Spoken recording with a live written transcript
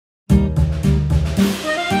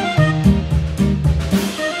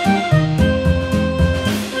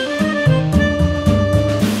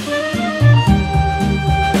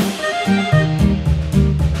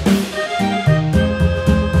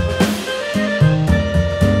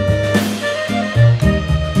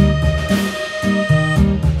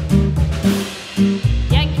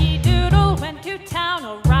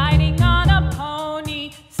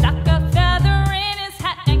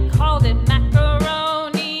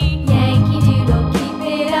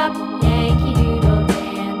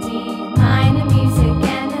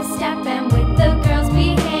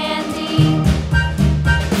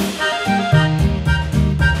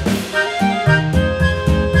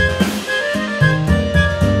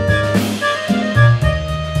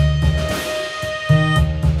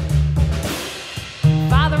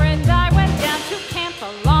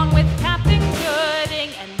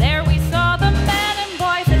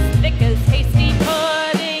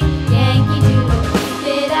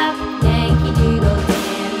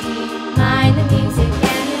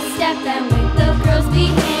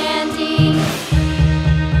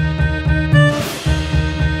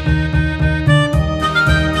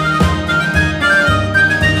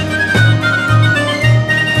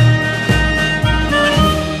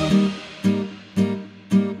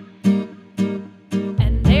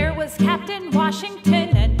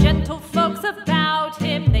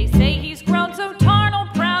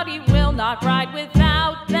rock ride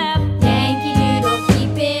without them. Yankee Doodle,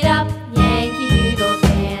 keep it up, Yankee Doodle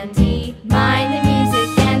dandy. Mind the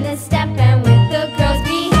music and the step, and with the girls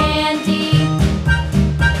be handy.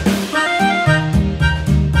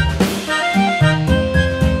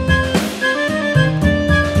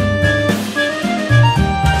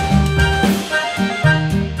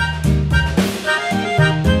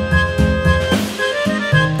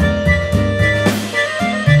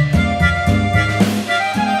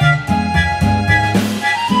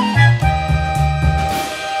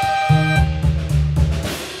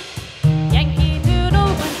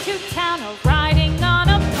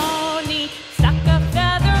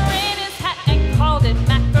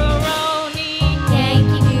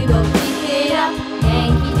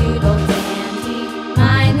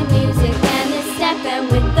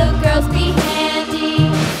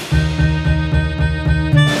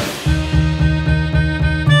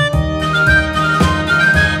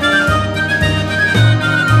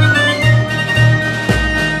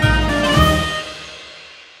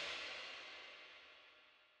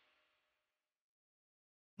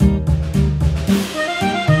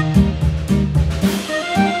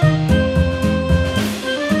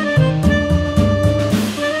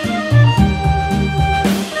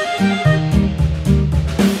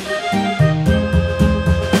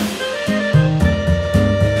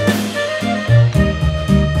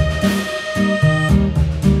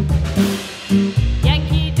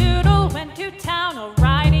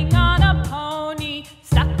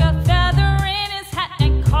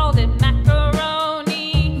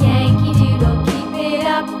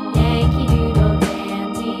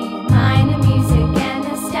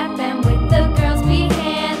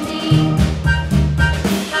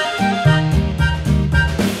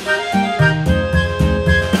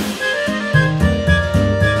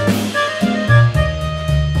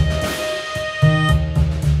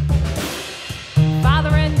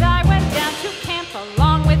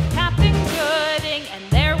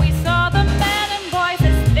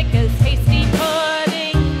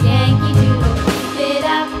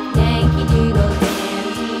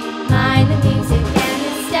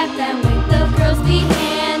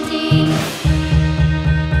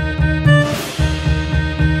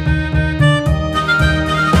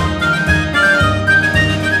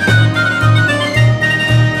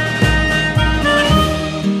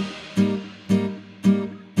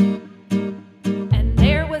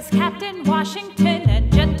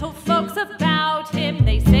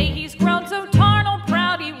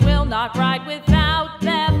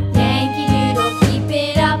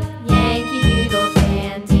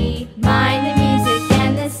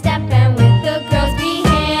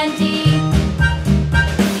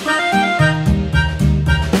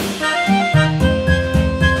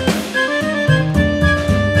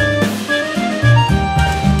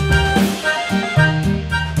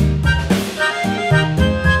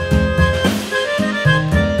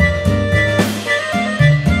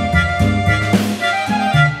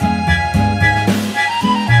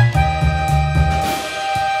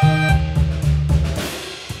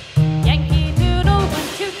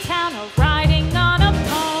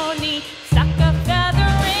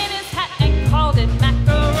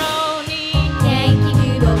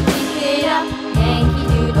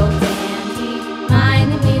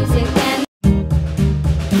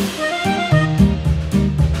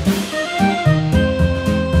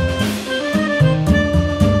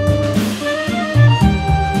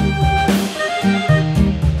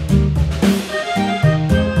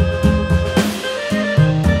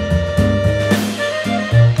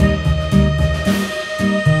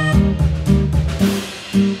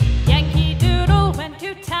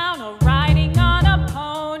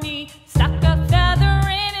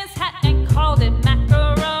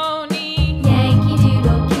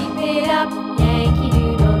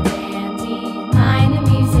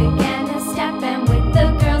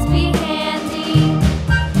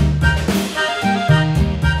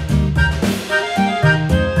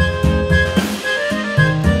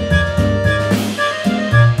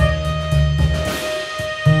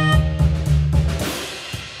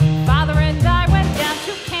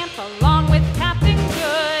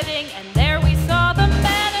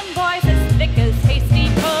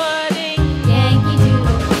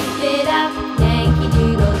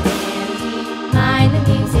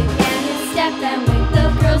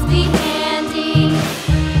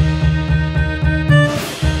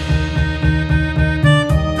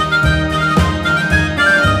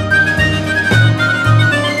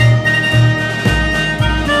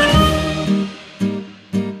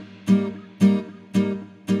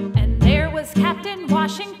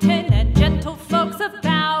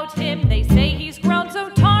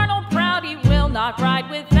 not ride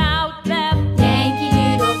without them. Yankee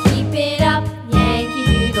Doodle, keep it up,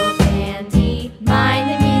 Yankee Doodle dandy. Mind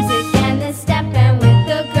the music and the step, and with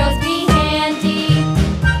the girls be handy.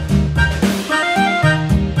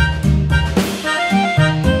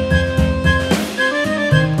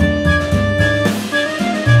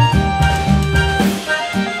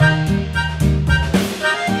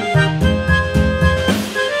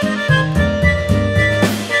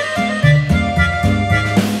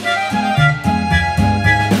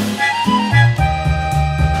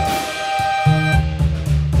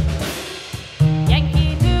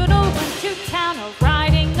 Yankee Doodle went to town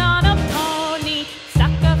riding on a pony,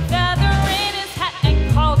 stuck a feather in his hat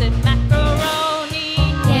and called it macaroni.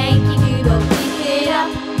 Yankee Doodle, keep it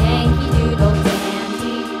up, Yankee Doodle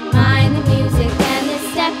dandy. Mind the music and the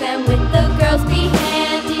step, and with the girls be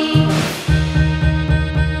handy.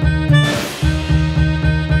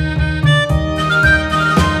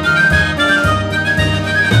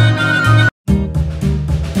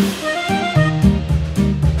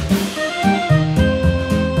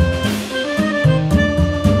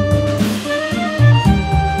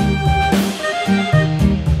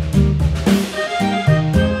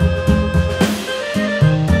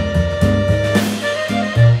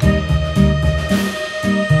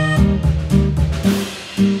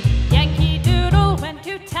 Yankee Doodle went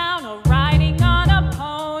to town riding on a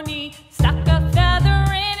pony, stuck a feather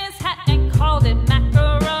in his hat and called it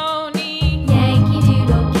macaroni. Yankee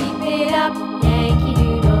Doodle, keep it up, Yankee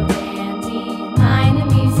Doodle dandy. Mind the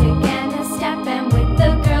music and the step, and with the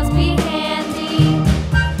girls be handy.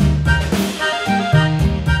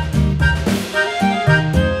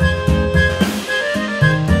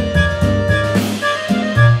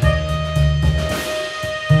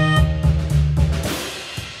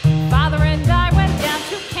 Father and I went down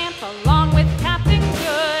to camp along with Captain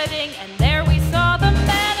Gooding, and there we saw the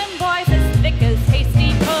men and boys as thick as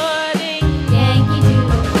hasty pudding. Yankee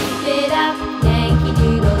Doodle, keep it up, Yankee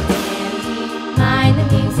Doodle dandy. Mind the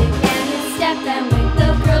music and the step, and with the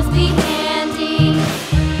girls be handy.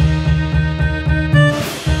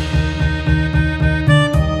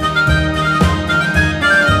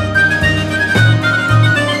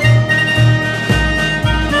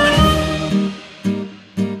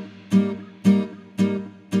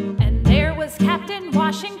 And there was Captain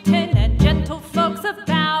Washington and gentle folks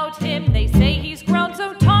about him. They